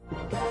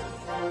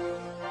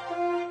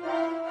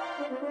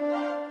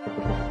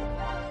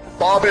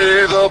Bobby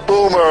the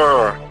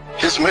Boomer.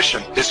 His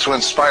mission is to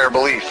inspire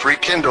belief,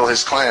 rekindle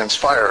his clan's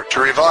fire,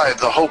 to revive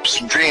the hopes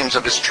and dreams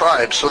of his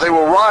tribe so they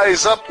will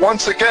rise up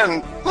once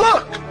again.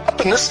 Look, up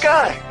in the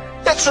sky.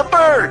 It's a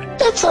bird.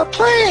 It's a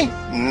plane.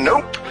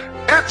 Nope.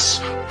 It's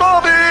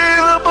Bobby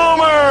the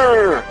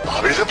Boomer.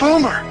 Bobby the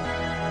Boomer.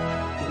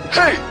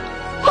 Hey,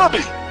 Bobby.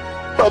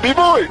 Bobby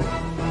boy.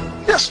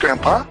 Yes,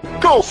 Grandpa.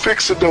 Go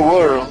fixing the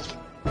world.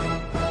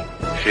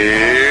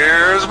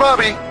 Here's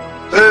Bobby.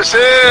 This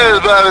is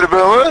Bobby the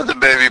Boomer, the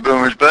baby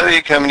boomer's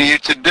buddy, coming to you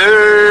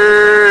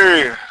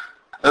today.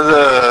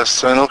 The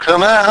sun will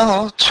come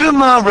out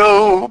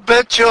tomorrow,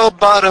 bet your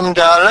bottom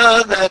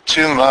dollar that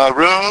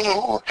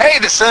tomorrow. Hey,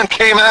 the sun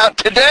came out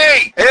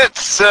today.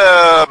 It's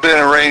been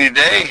a rainy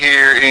day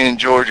here in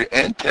Georgia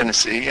and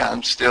Tennessee.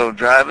 I'm still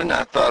driving.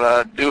 I thought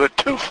I'd do a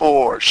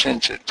 2-4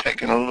 since it's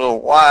taken a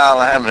little while.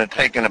 I haven't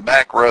taken the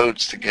back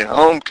roads to get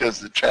home because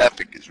the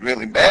traffic is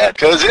really bad.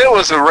 Because it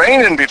was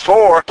raining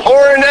before,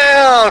 pouring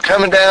down,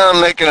 coming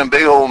down, making a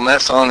big old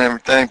mess on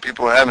everything.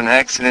 People were having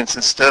accidents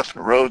and stuff.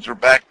 The roads were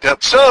backed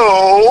up.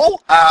 So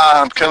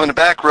I'm coming to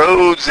back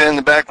roads, and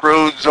the back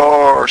roads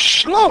are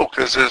slow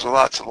because there's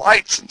lots of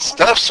lights and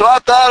stuff. So I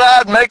thought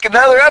I'd make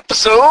another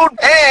episode,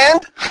 and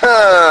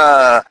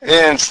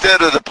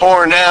instead of the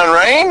pouring down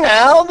rain,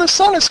 now the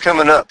sun is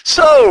coming up.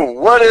 So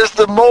what is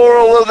the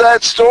moral of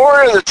that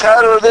story, or the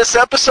title of this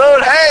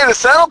episode? Hey, the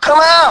sun will come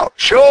out.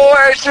 Sure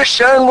as the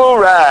sun will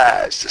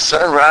rise. The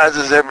sun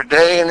rises every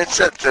day, and it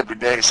sets every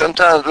day.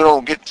 Sometimes we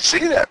don't get to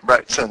see that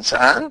bright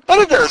sunshine, but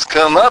it does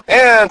come up,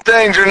 and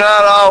things are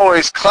not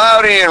always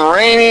cloudy and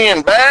rainy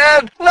and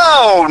bad?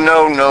 No.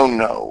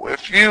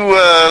 If you,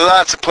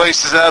 lots of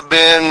places I've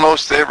been,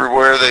 most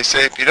everywhere, they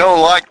say if you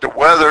don't like the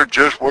weather,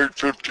 just wait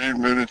 15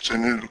 minutes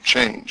and it'll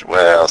change.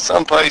 Well,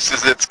 some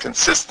places it's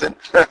consistent.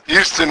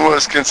 Houston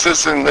was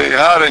consistently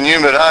hot and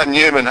humid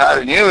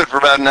for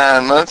about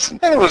 9 months,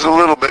 and it was a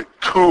little bit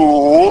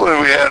cool,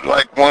 and we had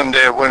like one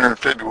day of winter in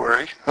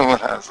February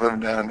when I was living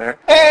down there.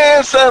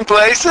 And some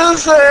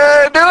places do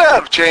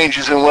have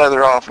changes in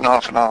weather off and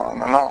on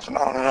and off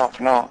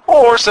and on.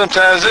 Or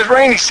sometimes there's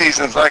rainy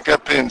seasons, like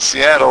up in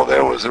Seattle.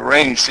 There was a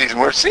rainy season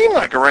where it seemed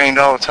like it rained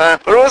all the time,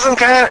 but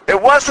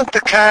it wasn't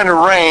the kind of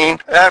rain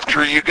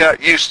after you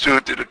got used to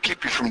it that'll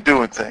keep you from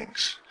doing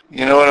things.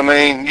 You know what I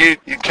mean? You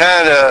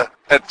kind of,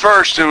 at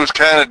first it was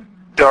kind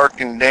of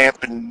dark and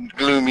damp and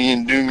gloomy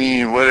and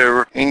doomy and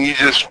whatever, and you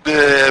just,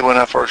 when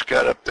I first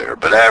got up there.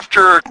 But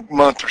after a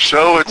month or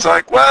so, it's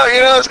like, well,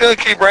 it's going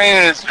to keep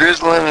raining, it's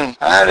drizzling, and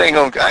I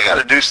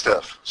got to do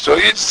stuff. So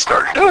you just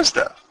started doing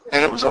stuff.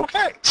 And it was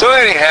okay. So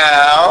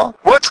anyhow,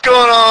 what's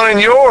going on in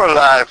your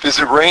life? Is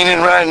it raining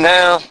right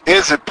now?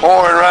 Is it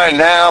pouring right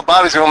now?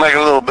 Bobby's going to make a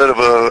little bit of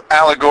an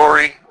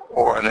allegory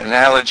or an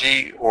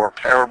analogy or a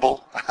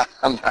parable.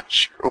 I'm not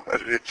sure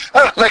what it is.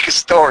 I don't make a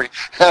story.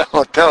 I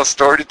don't tell a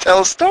story to tell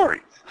a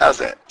story. How's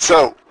that?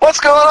 So, what's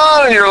going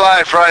on in your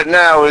life right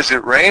now? Is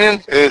it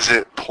raining? Is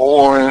it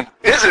pouring?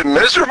 Is it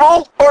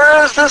miserable?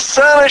 Or is the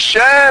sun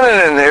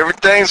shining and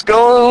everything's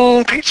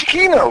going peachy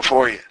kino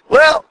for you?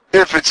 Well,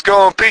 if it's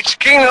going peachy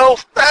kino,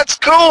 that's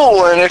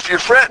cool. And if you're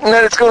fretting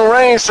that it's going to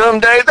rain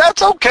someday,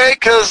 that's okay,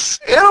 because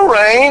it'll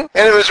rain.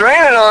 And if it's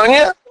raining on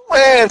you,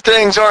 when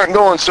things aren't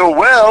going so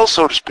well,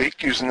 so to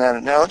speak, using that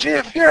analogy,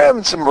 if you're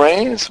having some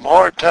rain and some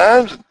hard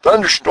times and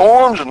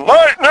thunderstorms and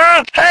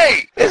lightning,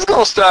 hey, it's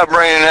going to stop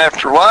raining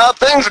after a while.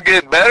 Things will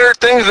get better.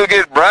 Things will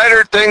get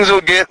brighter. Things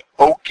will get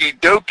okie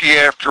dokie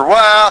after a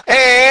while.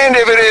 And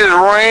if it is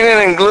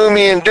raining and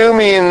gloomy and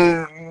doomy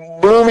and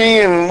bloomy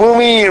and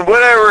woomy and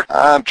whatever,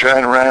 I'm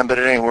trying to rhyme, but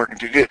it ain't working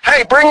too good.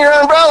 Hey, bring your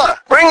umbrella.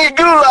 Bring your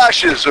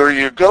goulashes or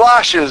your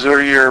galoshes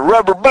or your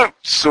rubber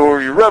boots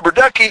or your rubber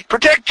ducky.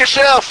 Protect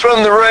yourself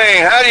from the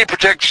rain. How do you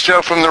protect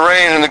yourself from the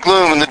rain and the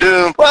gloom and the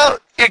doom? Well,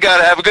 you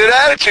gotta have a good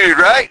attitude,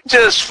 right?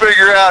 Just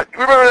figure out,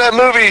 remember that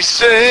movie,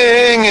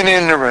 Singing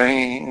in the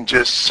Rain?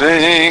 Just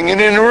singing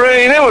in the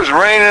rain. It was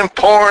raining,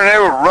 pouring, they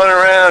were running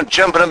around,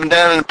 jumping up and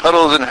down in the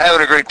puddles and having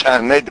a great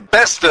time. Made the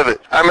best of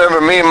it. I remember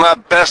me and my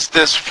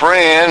bestest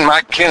friend,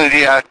 Mike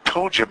Kennedy, I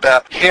told you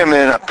about him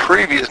in a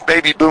previous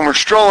Baby Boomer,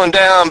 strolling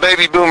down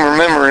Baby Boomer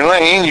memory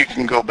lane. You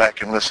can go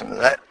back and listen to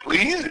that,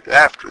 please,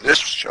 after this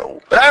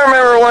show. But I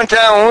remember one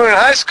time when we were in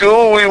high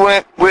school, we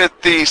went with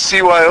the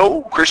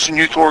CYO, Christian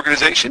Youth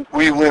Organization.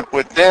 We went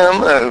with them.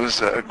 It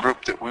was a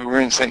group that we were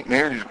in St.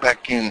 Mary's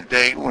back in the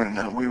day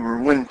when we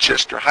were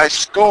Winchester High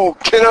School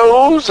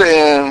kiddos,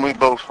 and we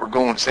both were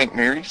going to St.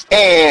 Mary's.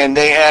 And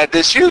they had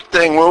this youth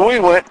thing where we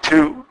went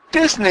to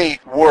Disney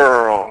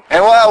World.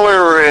 And while we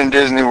were in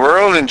Disney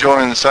World,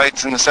 enjoying the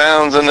sights and the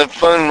sounds and the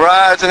fun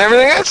rides and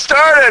everything, it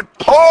started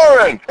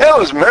pouring. It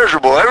was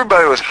miserable.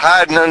 Everybody was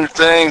hiding under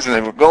things, and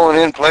they were going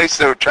in places.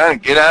 They were trying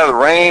to get out of the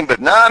rain,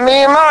 but not me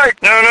and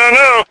Mike.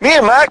 No. Me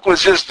and Mike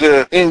was just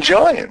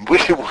enjoying.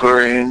 We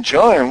were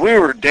enjoying. We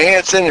were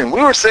dancing, and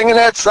we were singing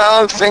that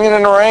song, singing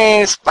in the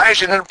rain,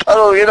 splashing in the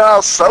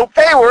puddle, soap.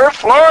 Hey, we're in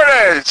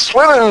Florida,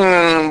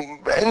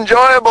 swimming,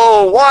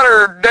 enjoyable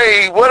water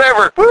day,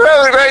 whatever. We were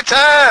having a great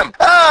time. time.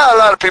 A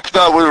lot of people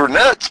thought we were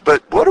nuts,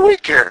 but what do we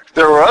care?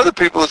 There were other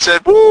people that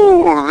said,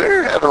 woo,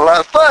 they're having a lot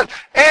of fun.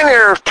 And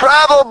there's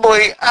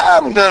probably,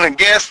 I'm going to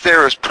guess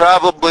there was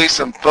probably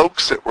some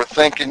folks that were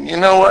thinking, you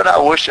know what, I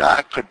wish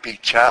I could be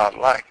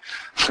childlike,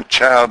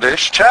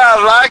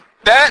 childlike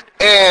that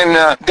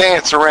and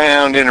dance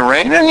around in the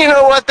rain. And you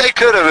know what? They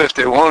could have if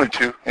they wanted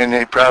to. And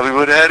they probably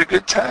would have had a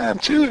good time,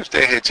 too, if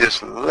they had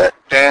just let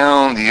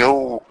down the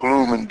old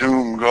gloom and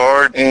doom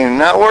guard and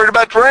not worried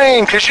about the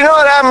rain. Because you know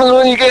what happens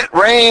when you get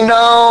rained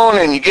on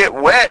and you get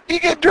wet?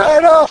 You get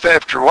dried off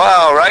after a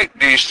while, right?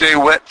 Do you stay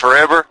wet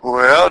forever?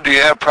 Well, do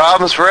you have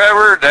problems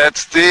forever?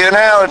 That's the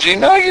analogy.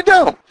 No, you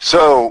don't.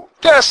 So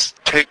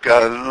just take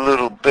a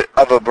little bit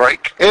of a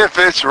break. If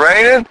it's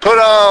raining, put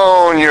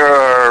on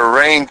your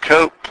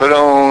raincoat, put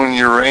on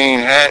your rain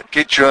hat,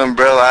 get your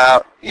umbrella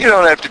out. You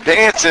don't have to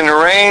dance in the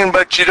rain,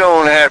 but you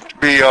don't have to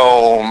be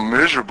all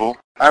miserable.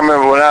 I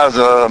remember when I was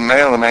a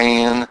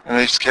mailman and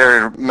I used to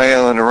carry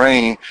mail in the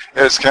rain,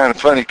 it was kind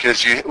of funny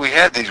because we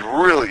had these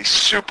really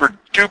super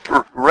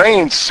duper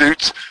rain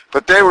suits,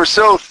 but they were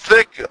so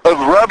thick of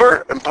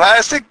rubber and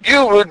plastic,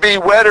 you would be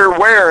wetter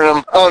wearing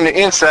them on the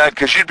inside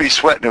because you'd be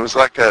sweating. It was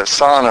like a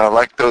sauna,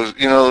 like those,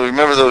 you know,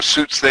 remember those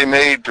suits they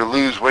made to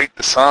lose weight,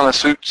 the sauna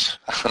suits?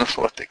 I don't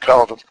know what they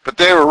called them. But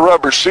they were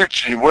rubber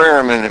suits and you wear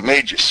them and it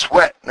made you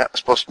sweat, and that was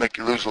supposed to make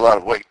you lose a lot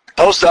of weight.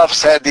 Post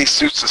office had these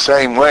suits the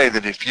same way,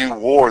 that if you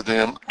wore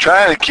them,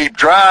 trying to keep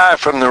dry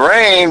from the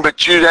rain,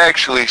 but you'd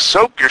actually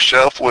soak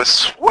yourself with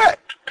sweat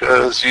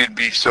because you'd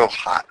be so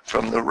hot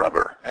from the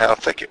rubber, how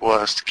thick it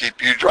was to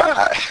keep you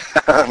dry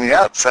on the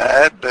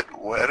outside, but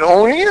wet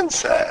on the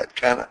inside.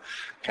 Kind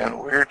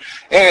of weird.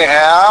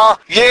 Anyhow,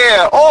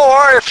 yeah,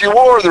 or if you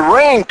wore the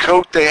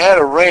raincoat, they had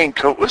a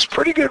raincoat. It was a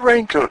pretty good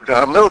raincoat.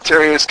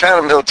 Military, it was kind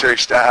of military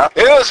style.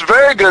 It was a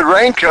very good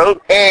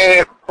raincoat,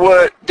 and it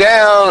went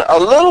down a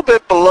little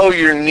bit below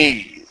your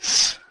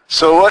knees.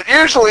 So what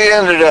usually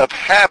ended up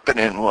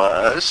happening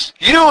was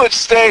you would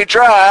stay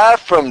dry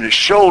from the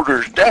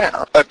shoulders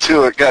down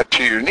until it got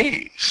to your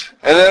knees.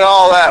 And then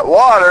all that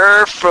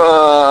water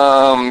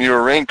from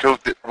your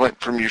raincoat that went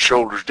from your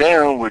shoulders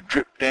down would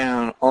drip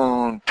down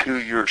onto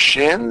your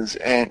shins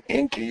and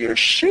into your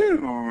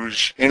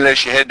shoes.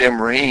 Unless you had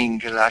them rain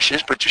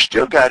galoshes, but you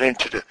still got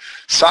into the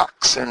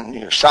socks and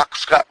your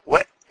socks got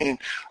wet. And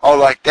all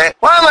like that.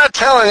 Why am I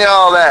telling you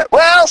all that?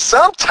 Well,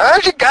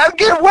 sometimes you gotta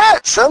get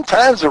wet.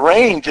 Sometimes the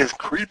rain just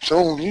creeps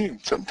on you.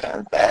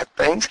 Sometimes bad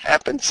things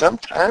happen.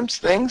 Sometimes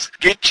things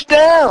get you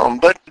down.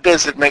 But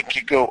does it make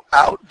you go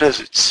out? Does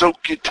it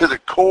soak you to the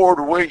core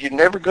to where you're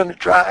never gonna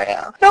dry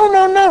out?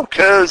 No,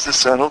 because the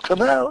sun will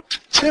come out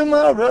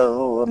tomorrow,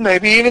 or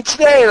maybe even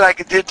today like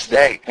it did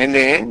today. And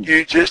then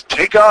you just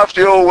take off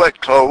the old wet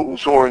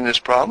clothes, or in this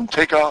problem,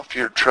 take off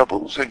your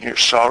troubles and your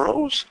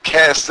sorrows,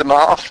 cast them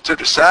off to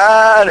the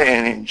side,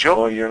 and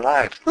enjoy your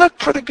life. Look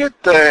for the good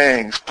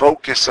things.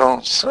 Focus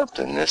on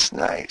something that's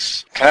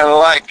nice. Kind of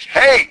like,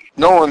 hey,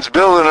 no one's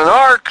building an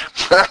ark.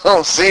 I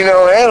don't see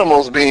no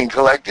animals being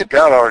collected.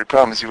 God already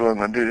promised he wasn't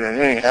going to do that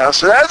anyhow,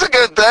 so that's a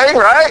good thing,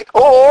 right?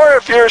 Or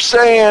if you're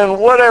saying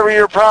whatever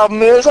your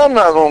problem is, I'm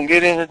not going to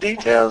get into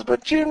details,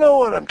 but you know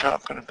what I'm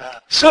talking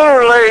about.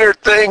 Sooner or later,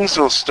 things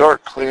will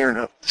start clearing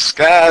up. The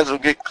skies will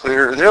get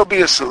clearer. There'll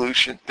be a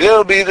solution.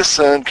 There'll be the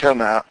sun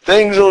come out.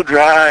 Things will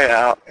dry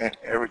out, and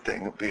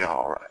everything will be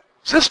all right.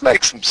 Does this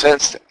make some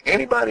sense to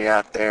anybody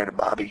out there, to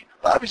Bobby?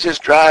 Bobby's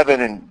just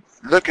driving and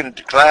looking at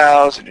the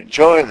clouds and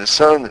enjoying the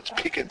sun that's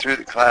peeking through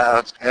the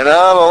clouds. And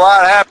I'm a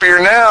lot happier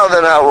now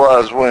than I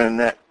was when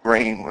that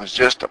rain was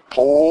just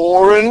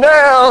a-pouring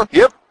down.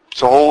 Yep,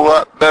 it's a whole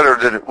lot better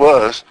than it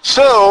was.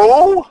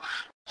 So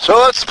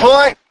what's the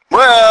point?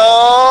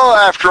 Well,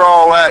 after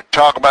all that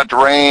talk about the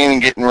rain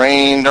and getting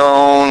rained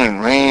on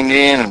and rained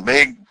in and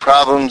big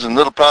problems and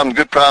little problems,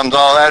 good problems,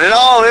 all that, it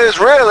all is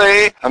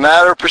really a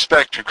matter of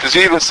perspective. Because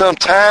even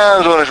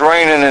sometimes when it's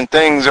raining and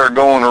things are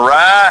going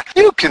awry,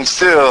 you can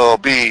still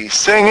be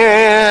singing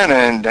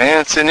and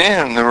dancing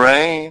in the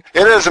rain.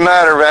 It is a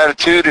matter of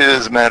attitude. It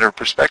is a matter of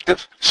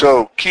perspective.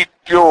 So keep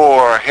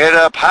your head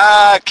up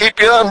high, keep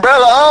your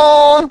umbrella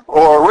on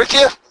or with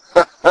you,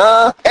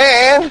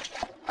 and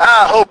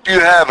I hope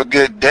you have a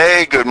good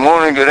day, good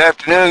morning, good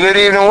afternoon, good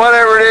evening,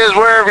 whatever it is,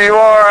 wherever you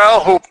are. I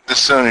hope the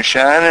sun is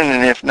shining,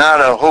 and if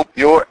not, I hope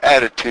your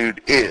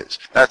attitude is.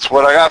 That's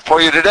what I got for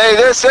you today.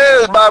 This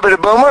is Bobby the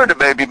Boomer, the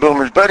baby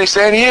boomer's buddy,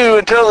 saying to you,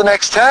 until the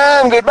next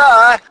time,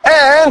 goodbye,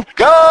 and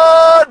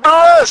God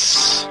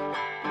bless.